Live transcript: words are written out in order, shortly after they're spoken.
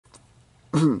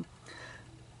Hello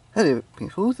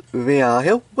people, we are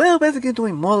here. Well, basically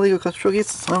doing more LEGO Custom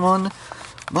Showcase. I'm on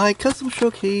my custom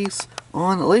showcase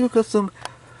on LEGO Custom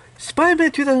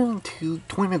Spider-Man 2002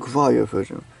 Tobey Maguire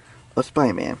version of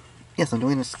Spider-Man. Yes, I'm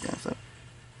doing this kind of stuff.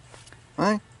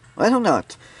 Right? I don't know.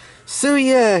 So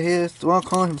yeah, here's the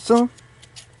walk on so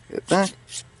back,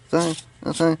 side,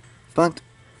 outside, front.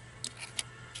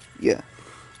 Yeah.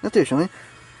 That's it, showing.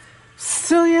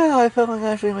 So yeah, I felt like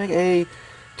I should make a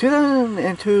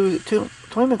 2002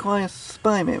 Tobey Maguire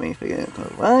Spider-Man minifigure.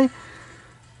 Why?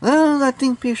 Well, I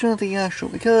think pretty sure the actual,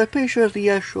 because I'm pretty sure the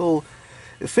actual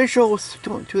official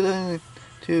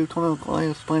 2002 Tobey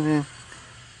Maguire Spider-Man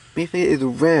minifigure is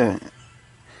rare.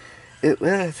 It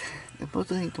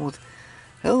mostly was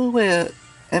hell rare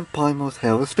and probably most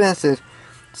hell expensive.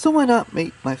 So why not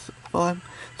make my farm?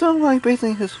 So I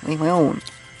basically just make my own.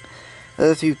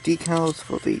 There's a few decals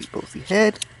for both the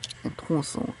head and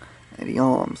torso, and the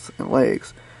arms and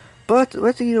legs, but the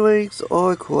rest of the legs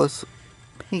are of course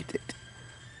painted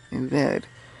in red,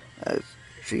 as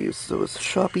she used those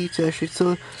Sharpies to actually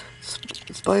so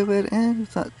spy red, and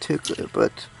it's not too clear,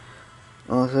 but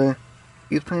also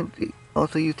use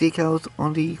decals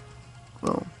on the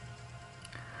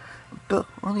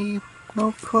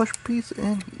crush piece,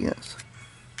 and yes.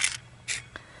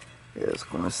 It's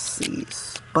gonna see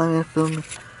Spider-Man film.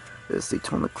 It's the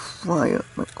Tobey Maguire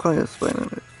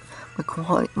Spider-Man.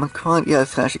 Maguire, yeah,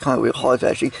 it's actually kind of weird hard to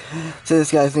actually say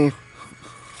this guy's name.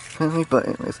 But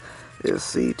anyways,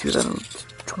 it's the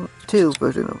 2002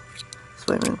 version of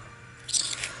Spider-Man.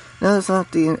 Now it's not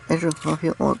the Andrew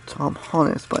Garfield or Tom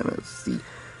Holland Spider-Man. It's the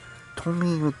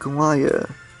Tobey Maguire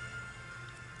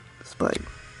Spider.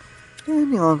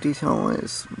 And the arm detail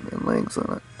is and legs are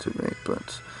not too great,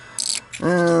 but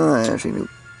I actually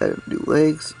added new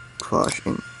legs, crotch,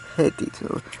 and head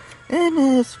detail, and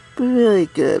it's really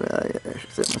good. I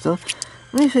should say myself.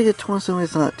 Minifigure torso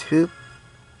is not too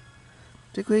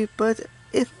great, but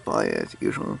it's fine as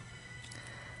usual.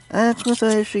 And of course,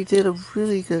 I actually did a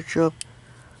really good job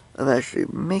of actually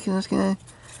making this guy.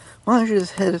 Mind you,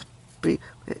 his head is pretty.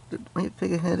 The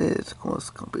minifigure head is, of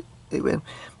course, completely red.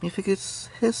 Minifigure's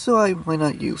head, so I might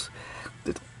not use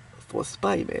the for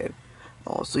Spider-Man.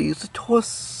 Also use the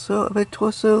torso,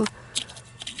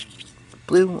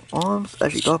 blue arms,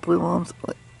 actually got blue arms,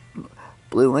 like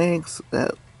blue legs,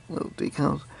 that little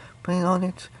decals paint on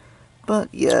it.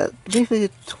 But yeah, the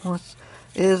torso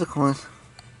is of course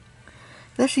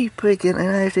actually pretty good, and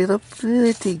I actually did a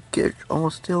pretty good,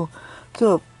 almost still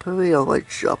a pretty alright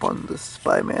job on this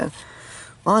Spider-Man.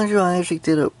 Mind you, I actually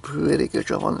did a pretty good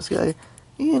job on this guy,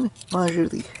 and mind you,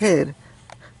 the head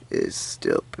is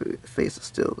still, face is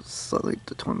still slightly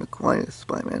the Tobey Maguire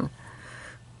Spider-Man.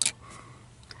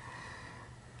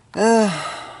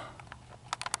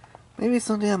 Maybe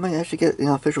someday I might actually get an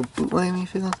official bootleg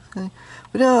minifigure.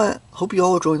 But I hope you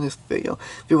all enjoyed this video.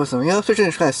 If you want something else,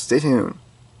 subscribe, stay tuned,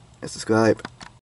 and subscribe.